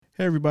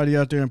Hey, everybody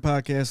out there in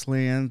podcast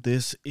land.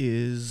 This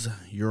is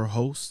your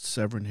host,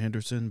 Severin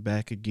Henderson,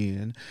 back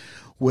again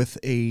with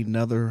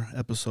another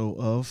episode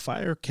of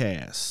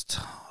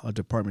Firecast, a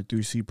Department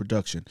 3C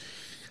production.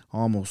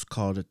 Almost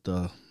called it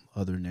the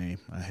other name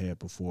I had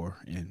before,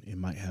 and it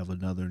might have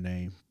another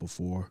name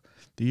before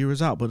the year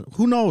is out, but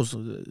who knows?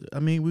 I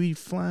mean, we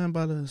flying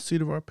by the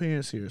seat of our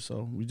pants here,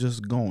 so we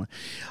just going.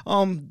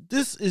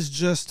 This is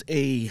just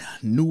a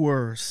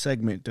newer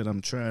segment that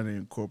I'm trying to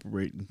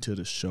incorporate into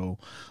the show.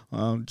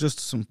 Just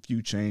some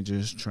few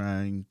changes,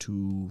 trying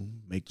to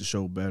make the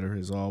show better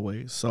as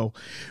always. So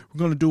we're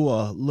gonna do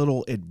a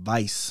little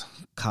advice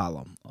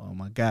column.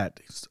 I got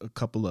a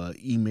couple of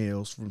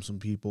emails from some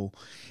people,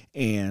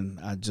 and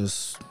I'm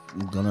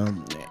gonna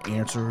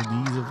answer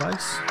these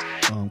advice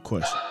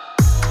questions.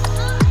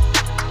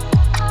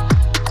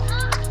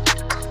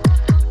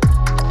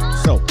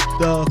 So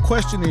the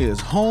question is: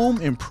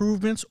 home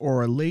improvements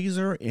or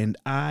laser and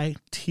eye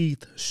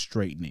teeth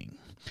straightening?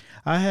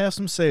 I have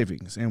some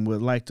savings and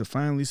would like to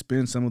finally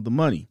spend some of the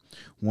money.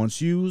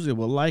 Once used, it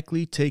will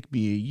likely take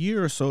me a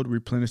year or so to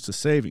replenish the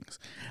savings.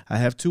 I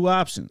have two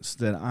options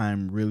that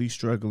I'm really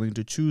struggling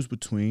to choose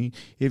between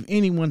if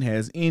anyone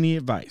has any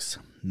advice.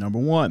 Number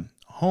one,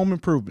 home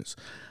improvements.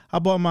 I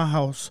bought my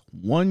house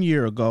 1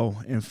 year ago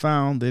and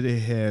found that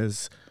it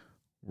has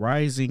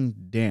rising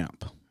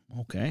damp.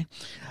 Okay.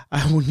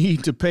 I will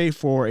need to pay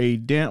for a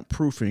damp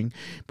proofing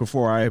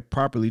before I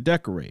properly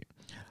decorate.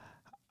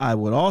 I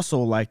would also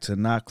like to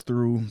knock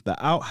through the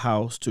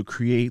outhouse to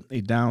create a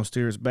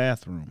downstairs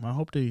bathroom. I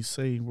hope they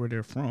say where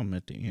they're from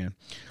at the end.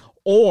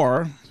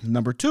 Or,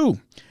 number two,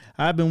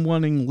 I've been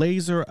wanting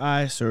laser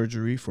eye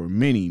surgery for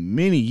many,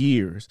 many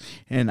years,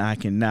 and I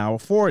can now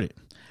afford it.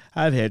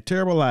 I've had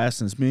terrible eyes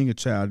since being a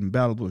child and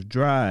battled with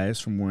dry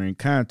eyes from wearing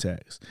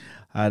contacts.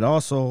 I'd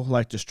also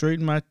like to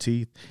straighten my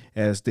teeth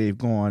as they've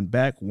gone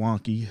back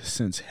wonky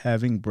since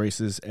having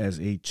braces as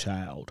a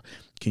child.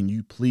 Can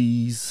you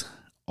please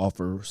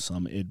offer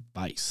some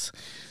advice?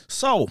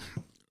 So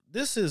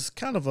this is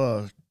kind of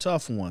a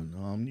tough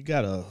one. You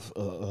got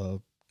a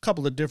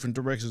couple of different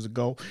directions to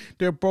go.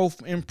 They're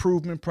both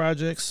improvement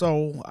projects,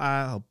 so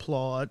I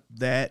applaud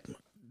that.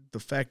 The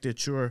fact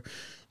that you're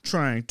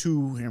trying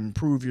to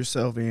improve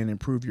yourself and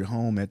improve your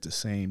home at the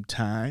same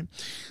time.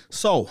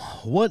 So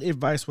what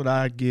advice would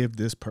I give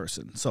this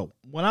person? So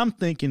what I'm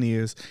thinking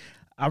is,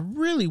 I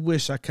really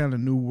wish I kind of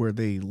knew where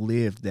they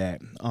lived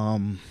at.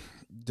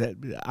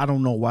 That I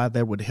don't know why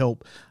that would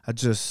help. I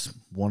just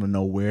want to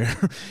know where.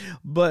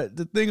 But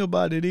the thing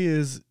about it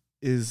is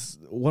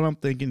what I'm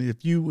thinking,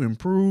 if you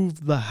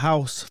improve the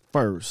house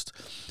first,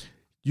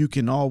 you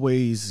can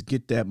always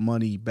get that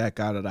money back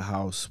out of the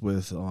house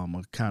with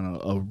a kind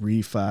of a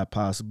refi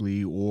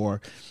possibly,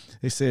 or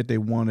they said they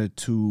wanted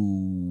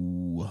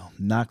to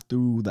knock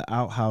through the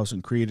outhouse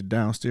and create a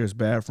downstairs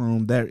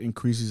bathroom. That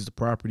increases the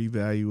property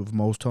value of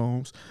most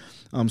homes,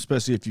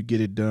 especially if you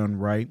get it done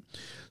right.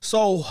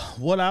 So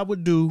what I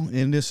would do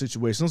in this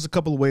situation, there's a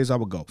couple of ways I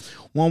would go.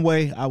 One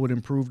way, I would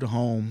improve the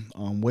home,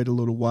 wait a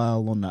little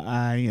while on the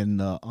eye and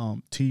the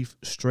teeth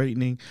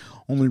straightening.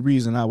 Only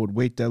reason I would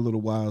wait that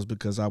little while is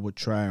because I would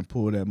try and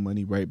pull that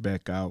money right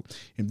back out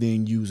and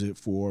then use it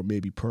for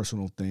maybe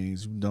personal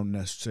things. You don't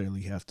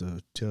necessarily have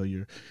to tell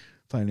your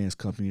finance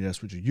company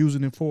that's what you're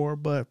using it for,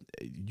 but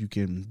you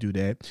can do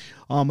that.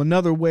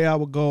 Another way I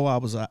would go,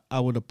 I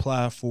would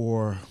apply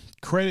for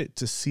credit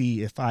to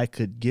see if I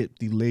could get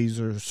the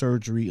laser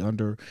surgery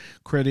under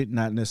credit,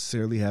 not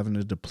necessarily having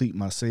to deplete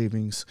my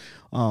savings.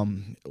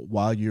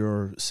 While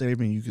you're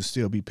saving, you can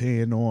still be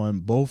paying on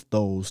both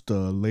those,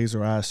 the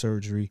laser eye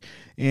surgery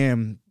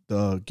and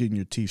the getting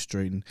your teeth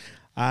straightened.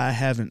 I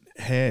haven't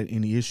had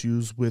any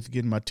issues with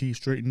getting my teeth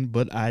straightened,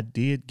 but I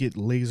did get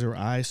laser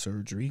eye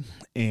surgery,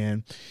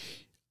 and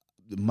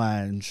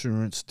my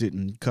insurance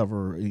didn't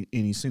cover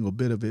any single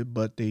bit of it,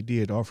 but they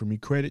did offer me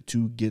credit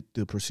to get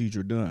the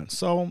procedure done.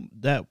 So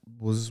that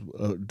was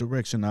a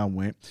direction I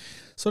went.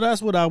 So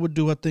that's what I would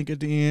do. I think at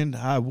the end,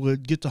 I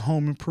would get the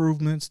home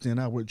improvements. Then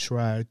I would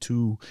try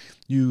to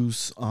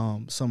use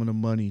some of the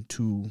money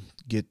to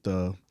get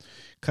the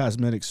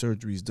cosmetic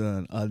surgeries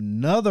done.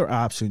 Another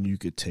option you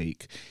could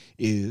take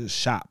is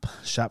shop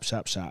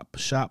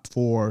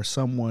for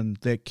someone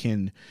that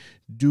can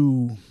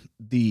do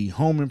the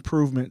home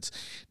improvements,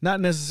 not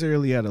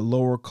necessarily at a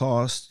lower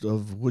cost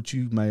of what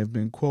you may have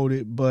been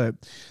quoted, but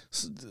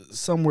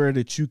somewhere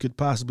that you could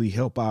possibly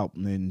help out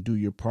and do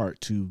your part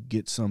to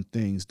get some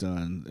things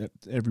done.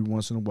 Every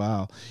once in a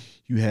while,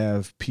 you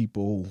have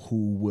people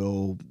who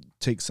will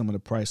take some of the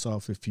price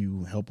off if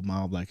you help them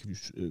out, like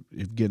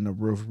if getting a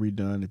roof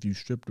redone, if you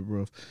strip the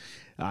roof.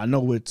 I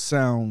know it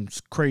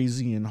sounds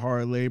crazy and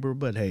hard labor,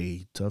 but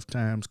hey, tough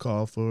times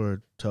call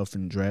for tough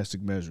and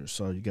drastic measures.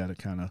 So you got to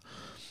kind of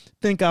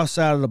think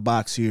outside of the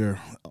box here,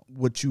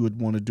 what you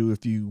would want to do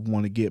if you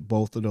want to get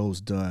both of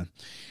those done.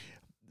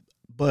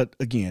 But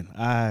again,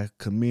 I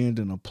commend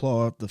and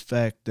applaud the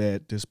fact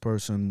that this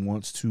person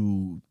wants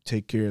to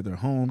take care of their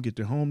home, get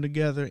their home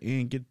together,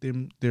 and get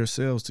their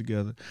selves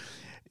together.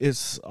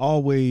 It's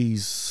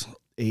always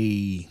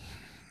a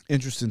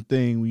interesting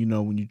thing,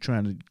 when you're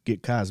trying to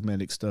get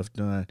cosmetic stuff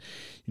done.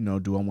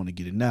 Do I want to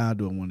get it now?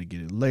 Do I want to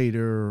get it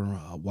later?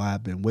 Why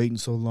I've been waiting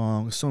so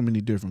long? So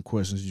many different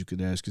questions you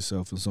could ask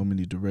yourself and so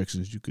many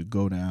directions you could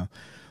go down.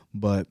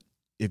 But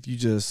if you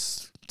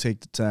just take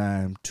the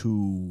time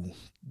to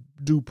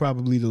do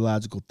probably the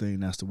logical thing,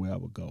 that's the way I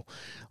would go.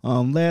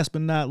 Last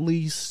but not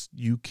least,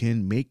 you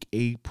can make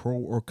a pro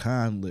or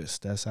con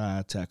list. That's how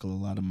I tackle a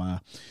lot of my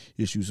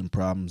issues and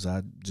problems.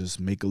 I just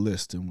make a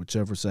list, and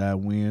whichever side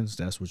wins,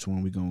 that's which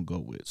one we're going to go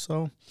with.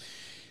 So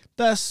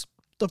that's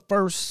the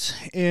first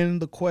in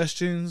the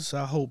questions.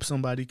 I hope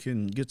somebody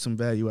can get some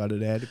value out of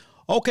that.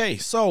 Okay,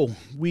 so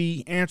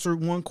we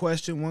answered one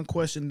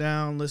question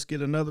down. Let's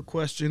get another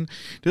question.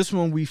 This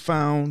one we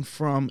found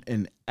from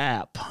an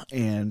app,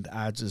 and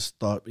I just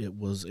thought it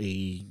was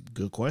a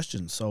good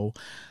question. So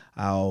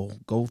I'll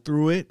go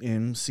through it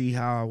and see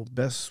how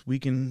best we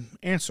can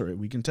answer it.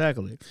 We can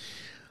tackle it.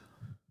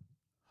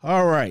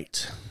 All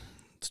right,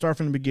 start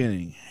from the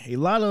beginning. A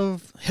lot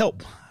of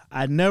help.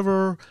 I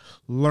never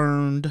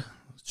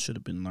should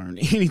have been learned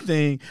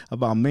anything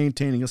about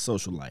maintaining a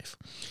social life.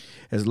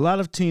 As a lot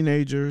of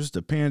teenagers,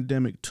 the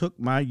pandemic took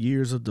my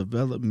years of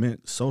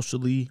development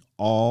socially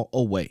all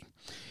away.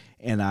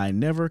 And I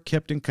never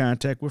kept in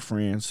contact with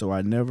friends, so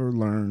I never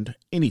learned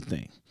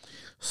anything.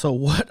 So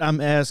what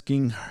I'm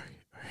asking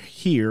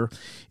here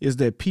is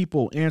that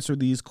people answer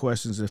these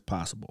questions if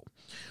possible.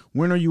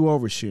 When are you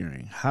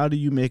oversharing? How do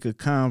you make a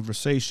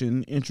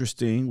conversation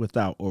interesting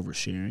without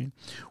oversharing?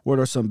 What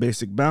are some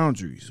basic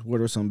boundaries? What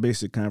are some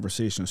basic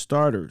conversation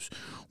starters?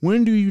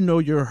 When do you know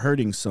you're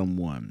hurting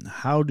someone?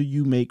 How do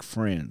you make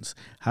friends?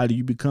 How do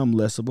you become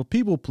less of a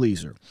people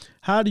pleaser?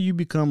 How do you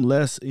become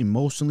less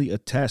emotionally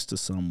attached to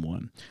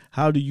someone?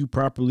 How do you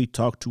properly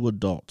talk to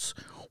adults?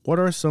 What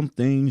are some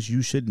things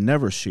you should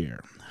never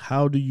share?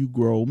 How do you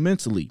grow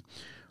mentally?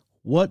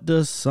 When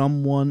does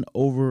someone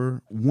overstep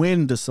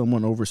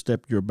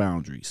your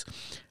boundaries?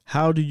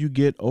 How do you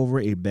get over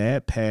a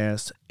bad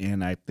past?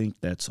 And I think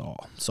that's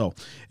all. So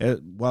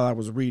while I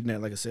was reading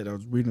that, like I said, I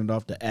was reading it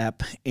off the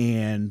app,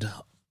 and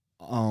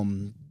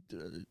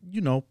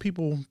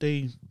people,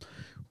 they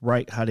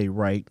write how they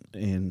write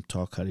and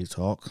talk how they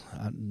talk.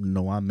 I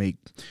know I make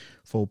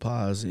faux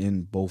pas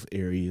in both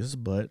areas,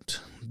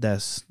 but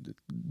that's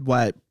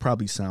why it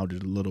probably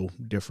sounded a little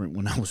different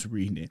when I was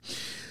reading it.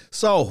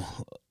 So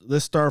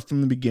let's start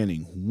from the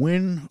beginning.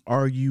 When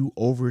are you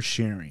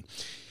oversharing?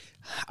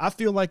 I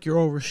feel like you're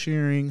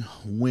oversharing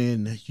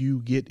when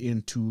you get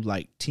into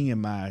like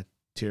TMI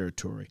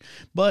territory.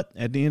 But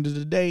at the end of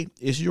the day,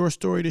 it's your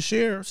story to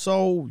share.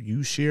 So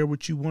you share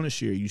what you want to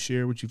share. You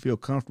share what you feel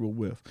comfortable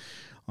with.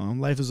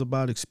 Life is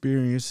about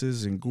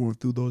experiences, and going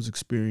through those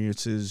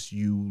experiences,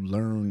 you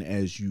learn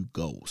as you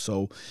go.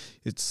 So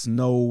it's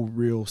no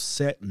real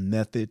set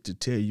method to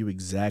tell you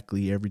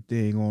exactly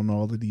everything on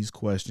all of these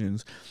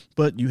questions,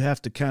 but you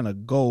have to kind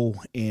of go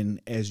in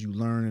as you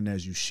learn and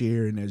as you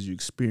share and as you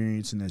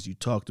experience and as you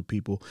talk to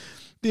people.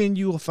 Then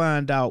you will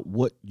find out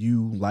what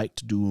you like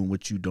to do and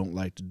what you don't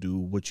like to do,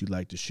 what you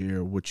like to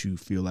share, what you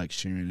feel like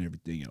sharing, and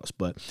everything else.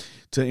 But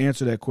to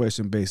answer that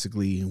question,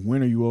 basically,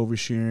 when are you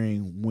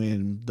oversharing?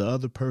 When the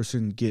other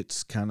person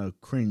gets kind of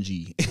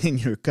cringy in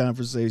your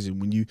conversation,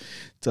 when you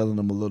telling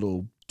them a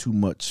little too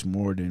much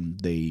more than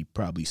they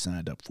probably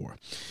signed up for.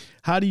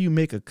 How do you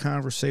make a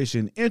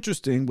conversation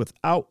interesting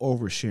without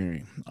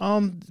oversharing?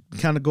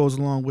 Kind of goes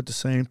along with the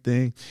same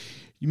thing.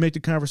 You make the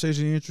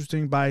conversation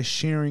interesting by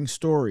sharing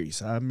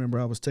stories. I remember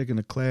I was taking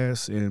a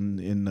class, and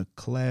in the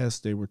class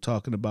they were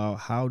talking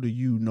about how do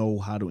you know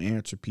how to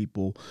answer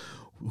people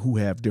who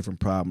have different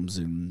problems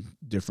and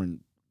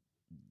different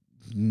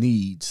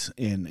needs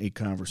in a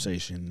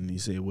conversation. And he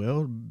said,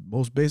 well,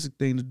 most basic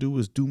thing to do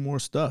is do more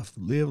stuff,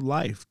 live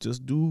life,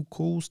 just do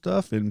cool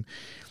stuff, and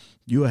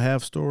you'll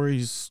have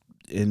stories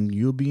and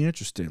you'll be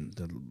interesting.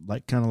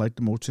 Kind of like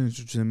the most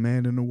interesting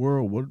man in the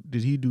world. What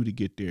did he do to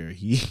get there?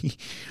 He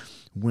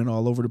went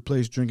all over the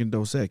place drinking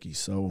Dos Equis.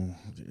 So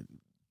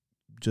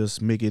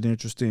just make it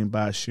interesting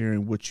by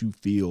sharing what you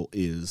feel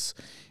is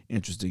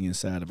interesting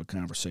inside of a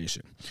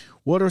conversation.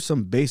 What are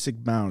some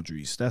basic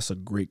boundaries? That's a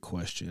great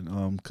question,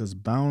 because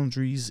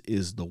boundaries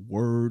is the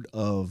word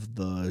of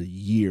the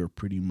year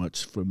pretty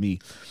much for me.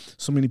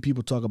 So many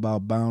people talk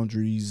about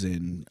boundaries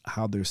and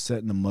how they're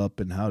setting them up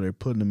and how they're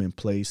putting them in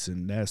place,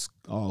 and that's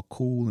all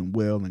cool and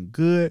well and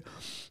good.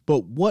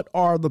 But what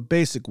are the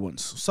basic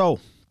ones? So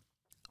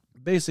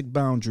basic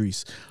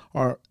boundaries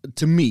are,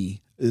 to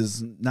me,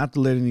 is not to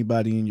let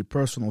anybody in your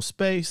personal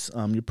space.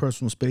 Your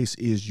personal space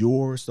is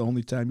yours. The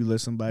only time you let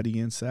somebody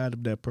inside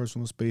of that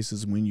personal space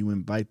is when you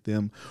invite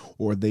them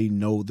or they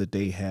know that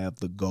they have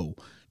the go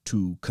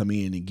to come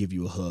in and give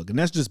you a hug. And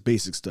that's just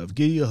basic stuff.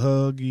 Give you a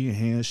hug, give you a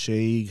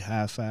handshake,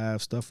 high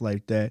five, stuff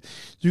like that.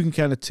 You can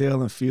kind of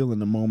tell and feel in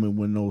the moment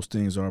when those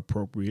things are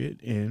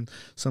appropriate, and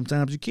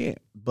sometimes you can't.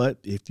 But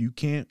if you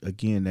can't,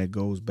 again, that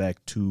goes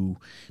back to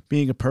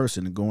being a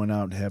person and going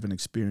out and having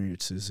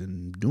experiences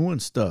and doing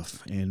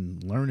stuff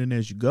and learning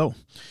as you go.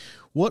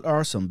 What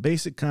are some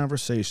basic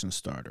conversation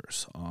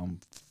starters?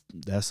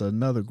 That's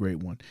another great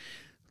one.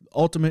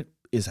 Ultimate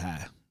is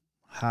high.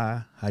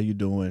 Hi, how you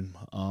doing?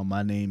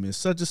 My name is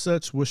such and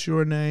such. What's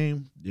your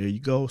name? There you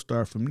go.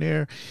 Start from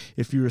there.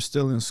 If you're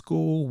still in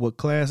school, what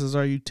classes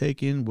are you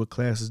taking? What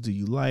classes do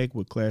you like?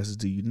 What classes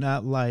do you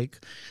not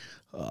like?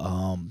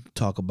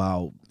 Talk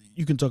about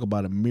You can talk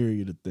about a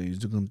myriad of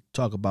things. You can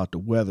talk about the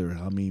weather.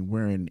 I mean,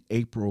 we're in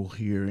April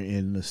here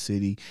in the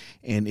city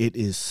and it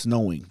is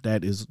snowing.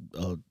 That is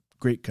a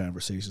great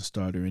conversation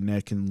starter, and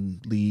that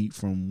can lead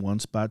from one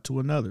spot to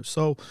another.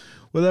 So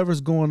whatever's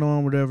going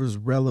on, whatever's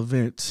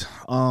relevant,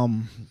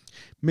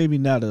 maybe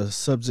not a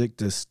subject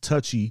that's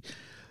touchy,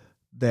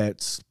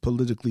 that's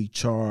politically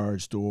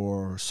charged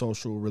or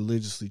social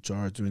religiously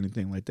charged or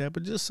anything like that,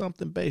 but just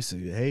something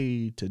basic.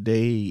 Hey,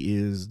 today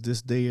is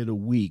this day of the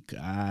week.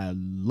 I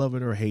love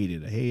it or hate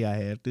it. Hey, I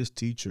had this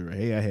teacher.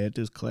 Hey, I had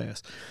this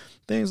class.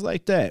 Things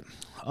like that.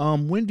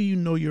 When do you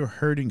know you're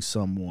hurting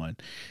someone?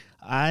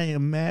 I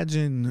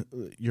imagine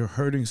you're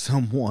hurting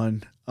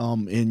someone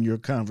in your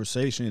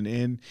conversation,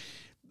 and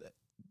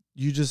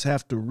you just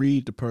have to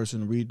read the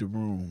person, read the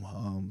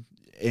room.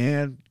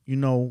 And,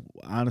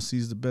 honesty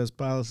is the best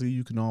policy.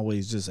 You can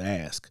always just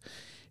ask,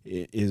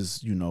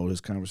 is,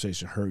 this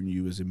conversation hurting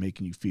you? Is it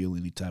making you feel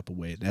any type of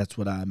way? That's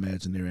what I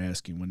imagine they're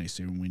asking when they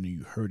say, when are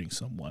you hurting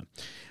someone?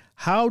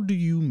 How do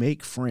you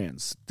make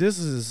friends? This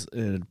is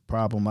a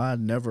problem I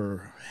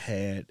never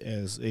had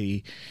as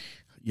a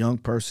young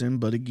person,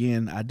 but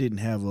again, I didn't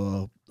have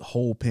a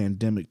whole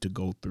pandemic to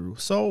go through.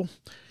 So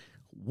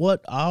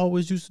what I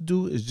always used to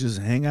do is just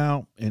hang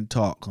out and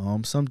talk.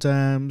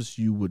 Sometimes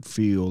you would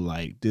feel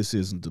like this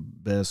isn't the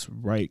best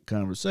right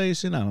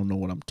conversation. I don't know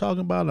what I'm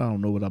talking about. I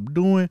don't know what I'm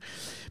doing.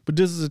 But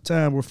this is a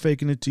time where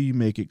faking it till you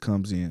make it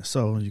comes in.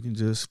 So you can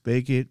just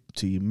fake it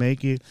till you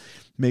make it.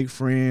 Make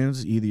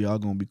friends. Either y'all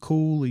going to be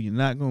cool or you're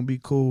not going to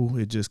be cool.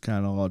 It just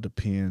kind of all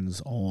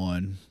depends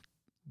on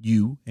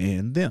you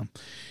and them.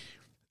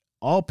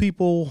 All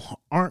people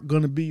aren't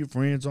going to be your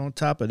friends on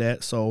top of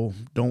that, so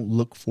don't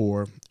look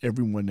for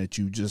everyone that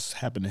you just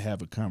happen to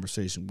have a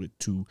conversation with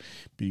to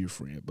be your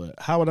friend. But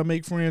how would I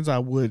make friends? I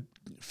would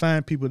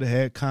find people that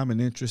had common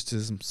interests,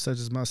 such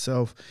as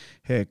myself,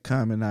 had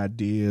common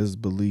ideas,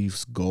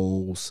 beliefs,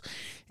 goals,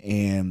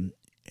 and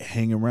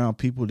hang around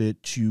people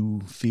that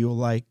you feel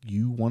like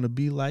you want to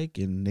be like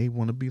and they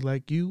want to be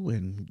like you,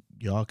 and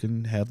y'all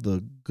can have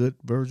the good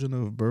version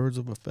of birds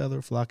of a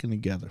feather flocking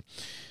together.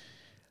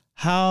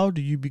 How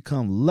do you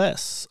become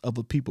less of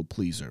a people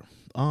pleaser?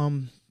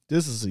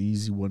 This is an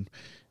easy one.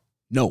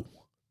 No,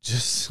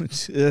 just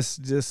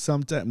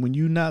sometimes when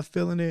you're not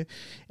feeling it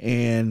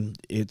and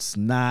it's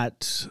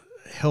not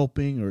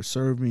helping or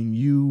serving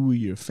you,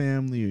 your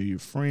family, or your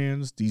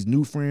friends, these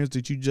new friends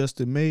that you just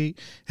have made,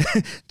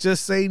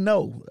 just say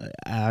no.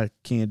 I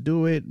can't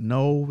do it.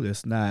 No,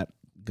 that's not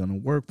gonna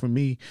work for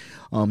me.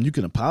 You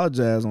can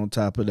apologize on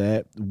top of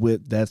that,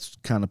 with that's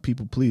kind of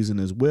people pleasing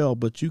as well,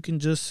 but you can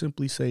just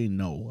simply say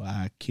no.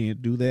 I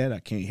can't do that. I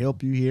can't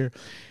help you here.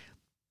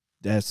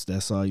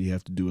 That's all you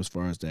have to do as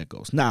far as that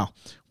goes. Now,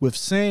 with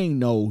saying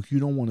no, you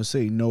don't want to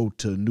say no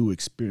to new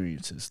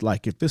experiences.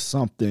 Like if it's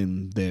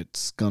something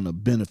that's gonna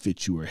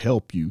benefit you or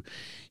help you,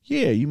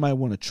 yeah, you might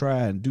want to try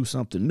and do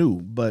something new,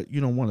 but you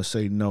don't want to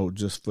say no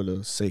just for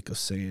the sake of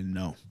saying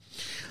no.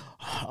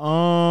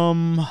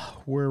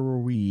 Where were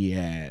we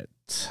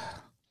at?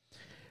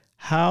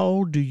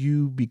 How do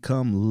you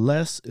become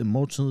less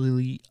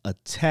emotionally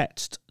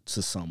attached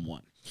to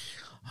someone?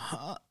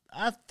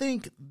 I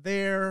think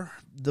the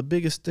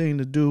biggest thing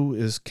to do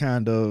is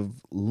kind of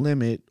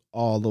limit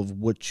all of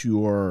what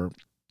you're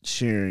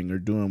sharing or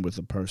doing with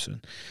a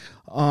person.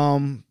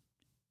 Um,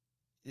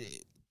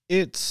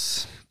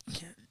 it's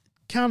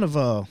kind of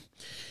a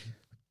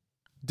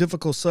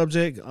difficult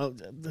subject,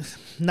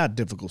 not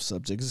difficult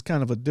subject. It's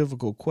kind of a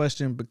difficult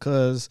question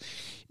because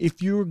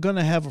if you're going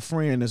to have a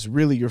friend that's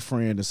really your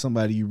friend and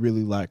somebody you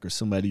really like or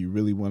somebody you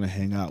really want to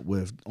hang out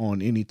with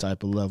on any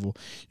type of level,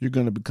 you're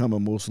going to become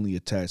emotionally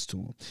attached to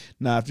them.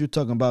 Now, if you're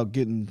talking about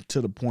getting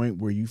to the point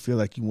where you feel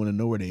like you want to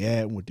know where they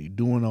at and what they're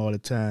doing all the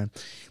time,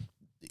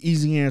 the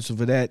easy answer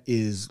for that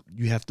is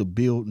you have to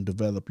build and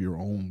develop your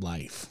own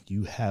life.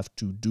 You have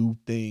to do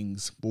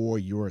things for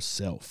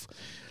yourself.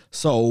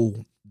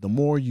 So the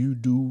more you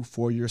do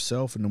for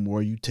yourself and the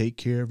more you take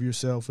care of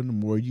yourself and the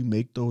more you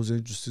make those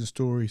interesting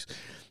stories,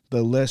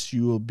 the less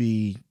you will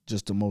be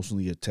just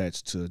emotionally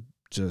attached to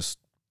just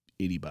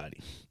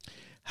anybody.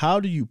 How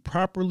do you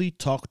properly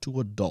talk to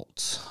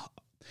adults?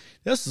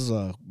 This is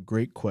a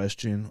great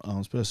question,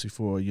 especially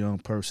for a young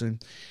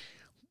person.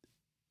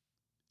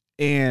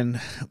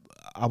 And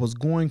I was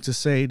going to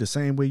say the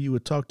same way you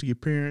would talk to your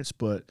parents,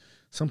 but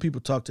some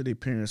people talk to their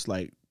parents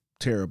like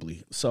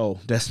terribly. So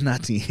that's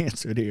not the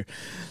answer there.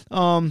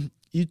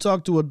 You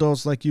talk to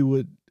adults like you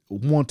would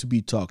want to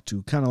be talked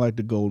to, kind of like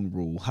the golden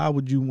rule. How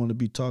would you want to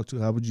be talked to?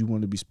 How would you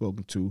want to be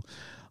spoken to?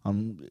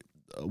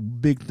 A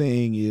big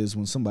thing is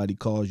when somebody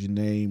calls your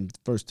name, the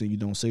first thing you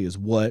don't say is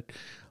what.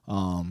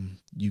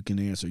 You can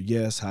answer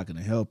yes, how can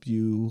I help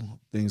you?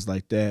 Things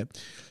like that.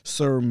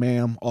 Sir,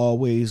 ma'am,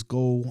 always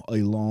go a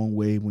long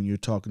way when you're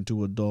talking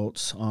to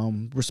adults.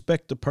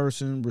 Respect the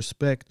person,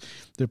 respect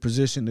the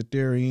position that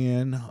they're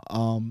in.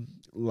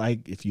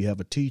 Like if you have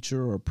a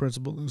teacher or a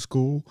principal in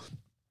school,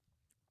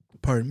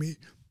 pardon me,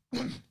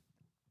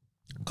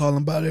 call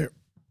them by their,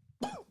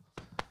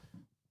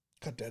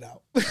 cut that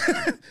out.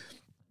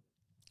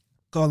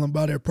 Call them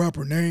by their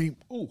proper name.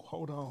 Oh,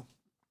 hold on.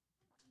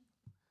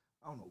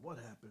 I don't know what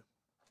happened.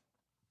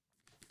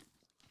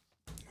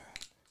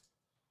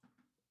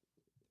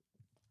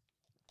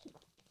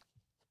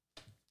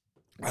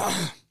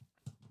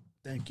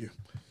 Thank you.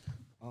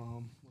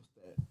 What's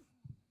that?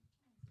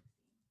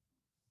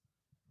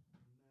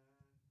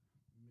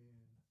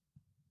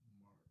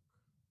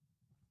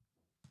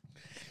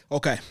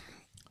 Okay.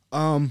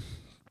 Um,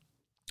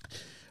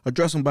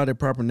 address them by their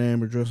proper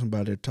name, address them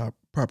by their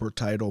proper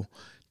title.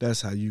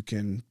 That's how you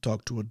can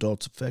talk to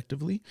adults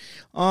effectively.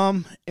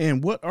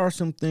 And what are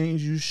some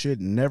things you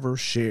should never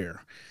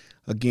share?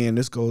 Again,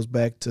 this goes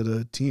back to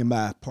the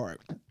TMI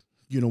part.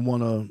 You don't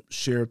want to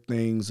share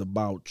things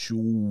about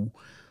you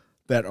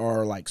that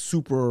are like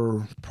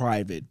super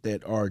private,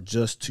 that are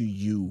just to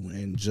you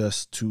and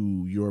just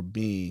to your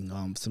being.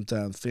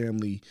 Sometimes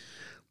family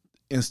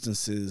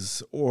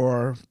instances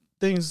or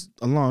things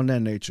along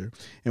that nature.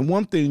 And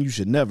one thing you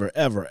should never,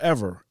 ever,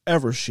 ever,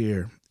 ever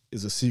share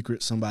is a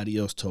secret somebody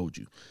else told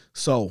you.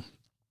 So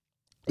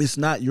it's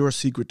not your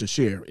secret to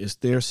share, it's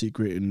their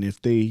secret. And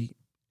if they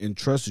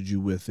entrusted you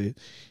with it,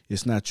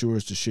 it's not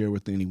yours to share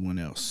with anyone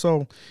else.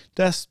 So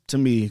that's, to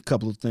me, a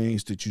couple of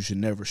things that you should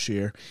never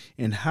share.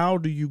 And how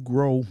do you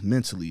grow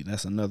mentally?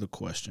 That's another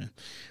question.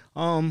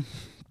 Um,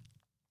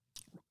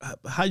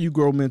 how you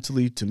grow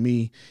mentally, to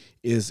me,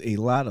 is a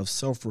lot of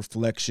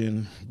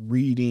self-reflection,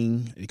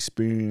 reading,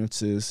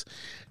 experiences,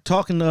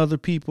 talking to other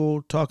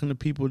people, talking to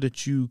people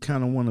that you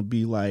kind of want to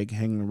be like,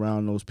 hanging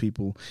around those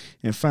people,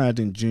 and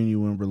finding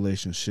genuine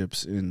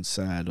relationships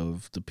inside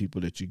of the people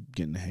that you're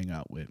getting to hang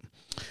out with.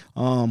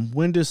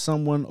 When does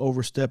someone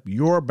overstep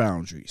your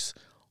boundaries?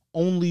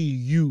 Only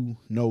you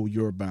know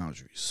your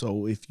boundaries.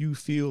 So if you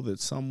feel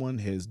that someone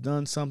has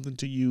done something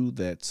to you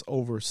that's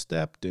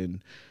overstepped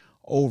and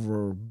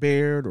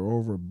overbeared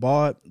or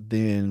overbought,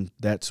 then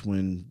that's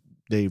when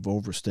they've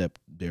overstepped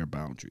their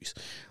boundaries.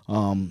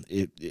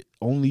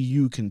 Only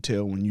you can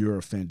tell when you're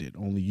offended.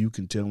 Only you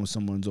can tell when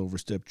someone's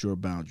overstepped your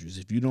boundaries.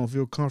 If you don't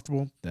feel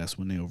comfortable, that's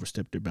when they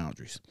overstep their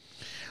boundaries.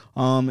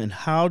 And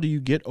how do you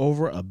get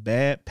over a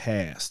bad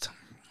past?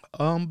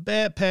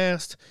 Bad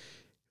past.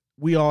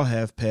 We all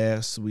have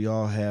pasts. We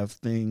all have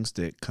things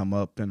that come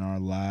up in our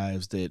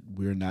lives that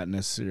we're not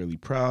necessarily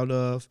proud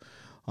of,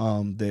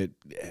 that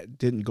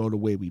didn't go the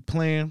way we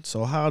planned.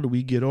 So how do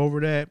we get over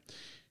that?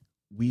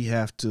 We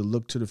have to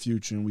look to the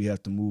future and we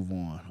have to move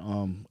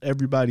on.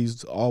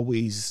 Everybody's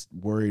always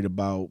worried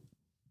about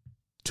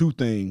two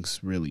things,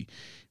 really.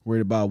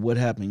 Worried about what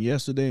happened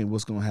yesterday and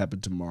what's going to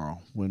happen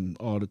tomorrow, when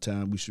all the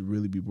time we should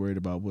really be worried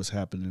about what's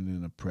happening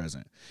in the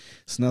present.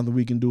 It's nothing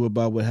we can do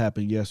about what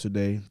happened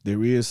yesterday.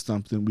 There is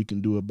something we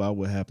can do about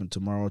what happened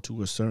tomorrow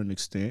to a certain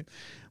extent.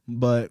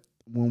 But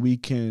when we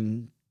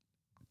can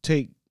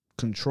take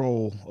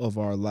control of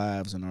our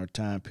lives and our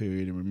time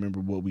period and remember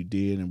what we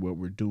did and what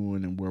we're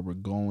doing and where we're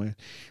going,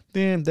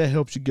 then that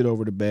helps you get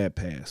over the bad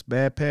past.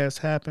 Bad past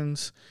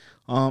happens.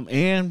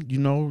 And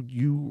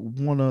you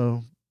want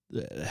to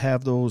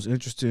have those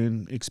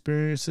interesting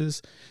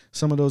experiences.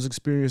 Some of those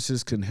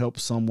experiences can help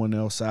someone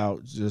else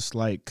out, just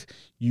like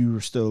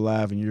you're still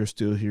alive and you're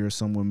still here.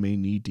 Someone may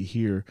need to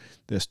hear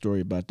that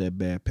story about that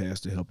bad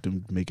past to help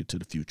them make it to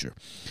the future.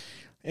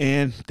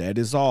 And that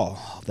is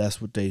all.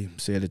 That's what they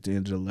said at the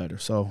end of the letter.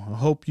 So I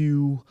hope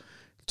you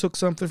took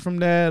something from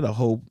that. I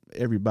hope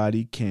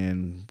everybody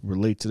can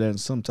relate to that in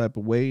some type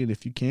of way. And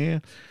if you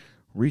can,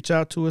 reach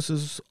out to us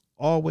as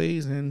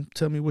always and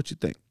tell me what you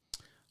think.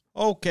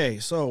 Okay,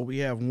 so we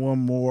have one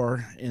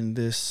more in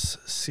this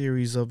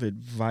series of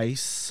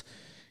advice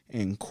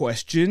and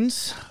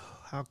questions.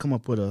 I'll come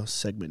up with a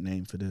segment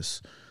name for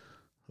this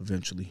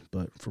eventually,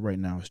 but for right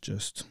now, it's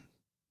just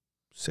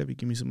Sevi,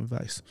 give me some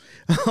advice.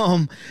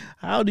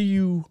 How do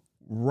you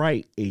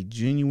write a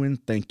genuine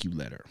thank you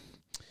letter?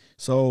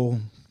 So,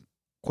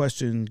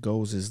 question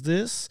goes is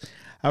this: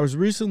 I was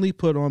recently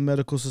put on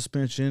medical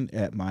suspension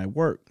at my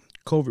work,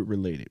 COVID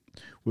related,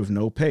 with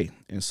no pay,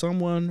 and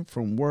someone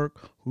from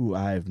work who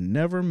I've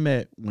never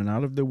met went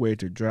out of their way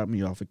to drop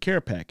me off a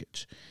care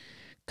package.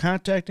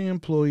 Contacting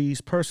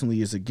employees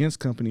personally is against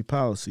company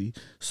policy,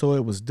 so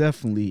it was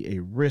definitely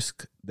a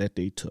risk that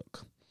they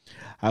took.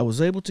 I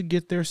was able to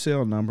get their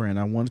cell number and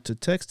I wanted to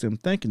text them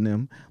thanking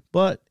them,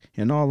 but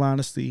in all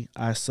honesty,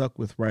 I suck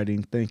with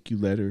writing thank you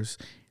letters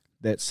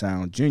that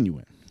sound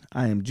genuine.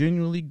 I am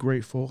genuinely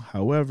grateful.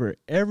 However,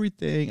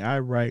 everything I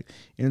write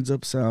ends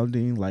up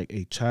sounding like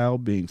a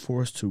child being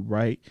forced to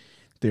write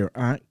their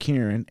Aunt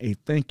Karen a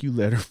thank you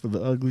letter for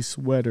the ugly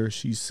sweater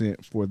she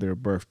sent for their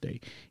birthday.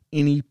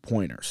 Any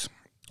pointers?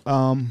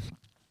 Um,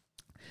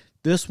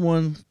 this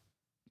one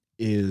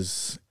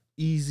is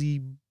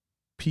easy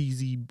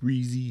peasy,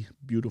 breezy,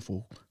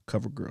 beautiful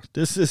cover girl.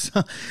 This is,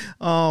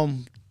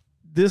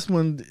 this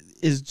one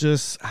is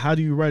just, how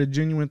do you write a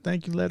genuine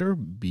thank you letter?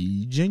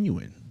 Be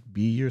genuine.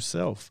 Be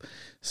yourself.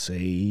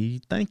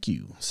 Say thank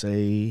you.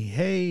 Say,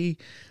 hey,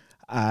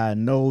 I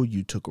know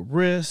you took a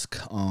risk,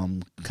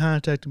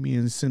 contacting me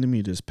and sending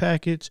me this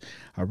package.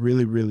 I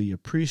really, really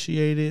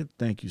appreciate it.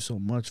 Thank you so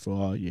much for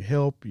all your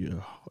help,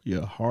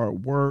 your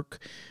hard work.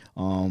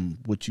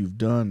 What you've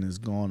done has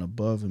gone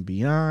above and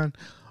beyond.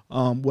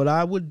 What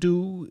I would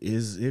do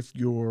is, if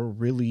you're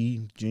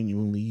really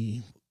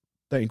genuinely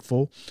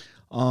thankful,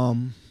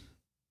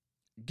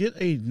 get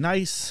a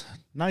nice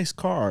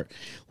card.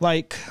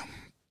 Like,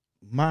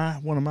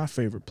 one of my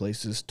favorite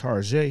places,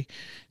 Target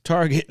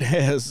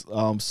has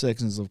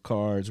sections of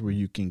cards where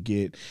you can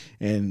get,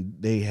 and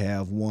they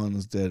have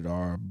ones that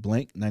are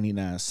blank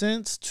 99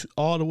 cents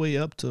all the way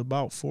up to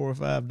about $4 or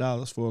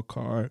 $5 for a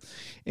card.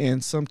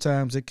 And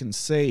sometimes it can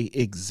say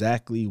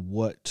exactly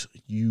what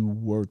you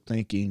were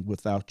thinking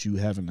without you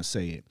having to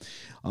say it.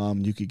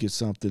 You could get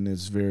something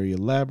that's very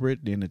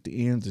elaborate, then at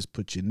the end just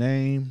put your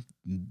name.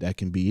 That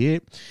can be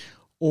it.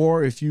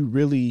 Or if you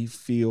really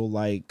feel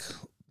like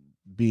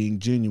being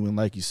genuine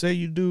like you say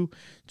you do,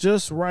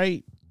 just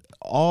write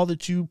all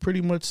that you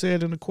pretty much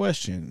said in the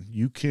question.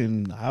 You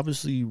can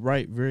obviously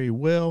write very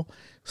well,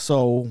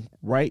 so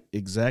write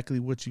exactly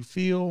what you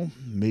feel.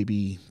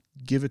 Maybe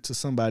give it to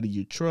somebody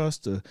you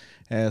trust to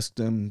ask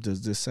them,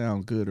 does this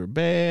sound good or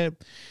bad?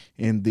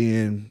 And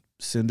then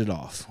send it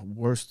off.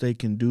 Worst they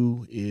can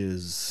do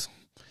is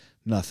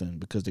nothing,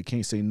 because they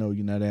can't say no.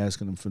 You're not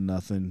asking them for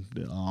nothing.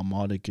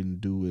 All they can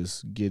do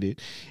is get it.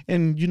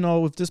 And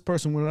if this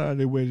person went out of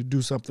their way to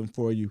do something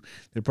for you,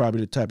 they're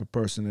probably the type of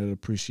person that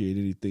appreciate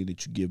anything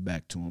that you give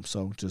back to them.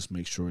 So just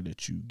make sure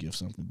that you give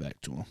something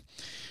back to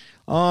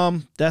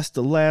them. That's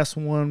the last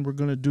one we're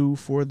gonna do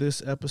for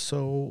this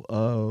episode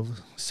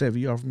of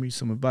Sevy offered me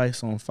some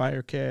advice on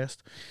Firecast,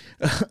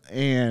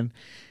 and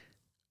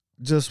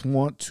just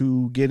want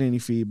to get any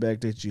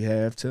feedback that you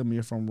have. Tell me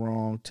if I'm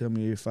wrong. Tell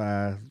me if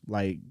I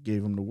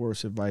gave them the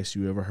worst advice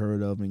you ever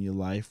heard of in your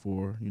life,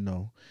 or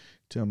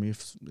tell me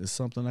if it's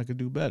something I could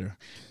do better.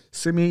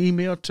 Send me an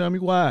email. Tell me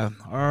why.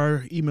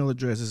 Our email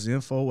address is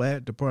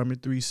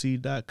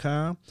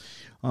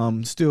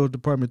info@department3c.com. Still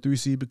Department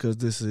 3C, because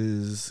this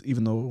is,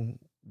 even though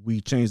we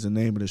changed the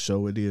name of the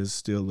show, it is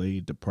still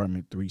a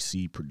Department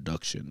 3C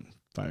production.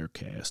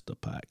 Firecast, the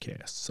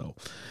podcast. So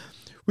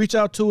reach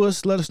out to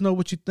us. Let us know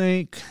what you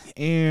think.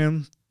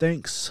 And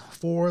thanks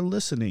for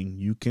listening.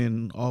 You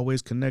can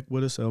always connect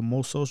with us on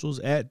most socials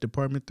at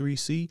Department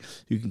 3C.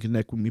 You can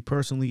connect with me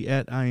personally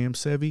at I Am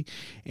Sevy.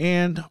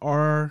 And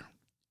our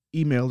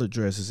email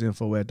address is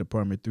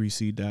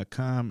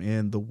info@department3c.com,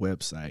 and the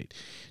website,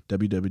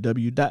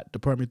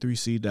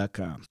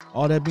 www.department3c.com.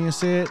 All that being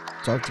said,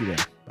 talk to you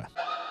then. Bye.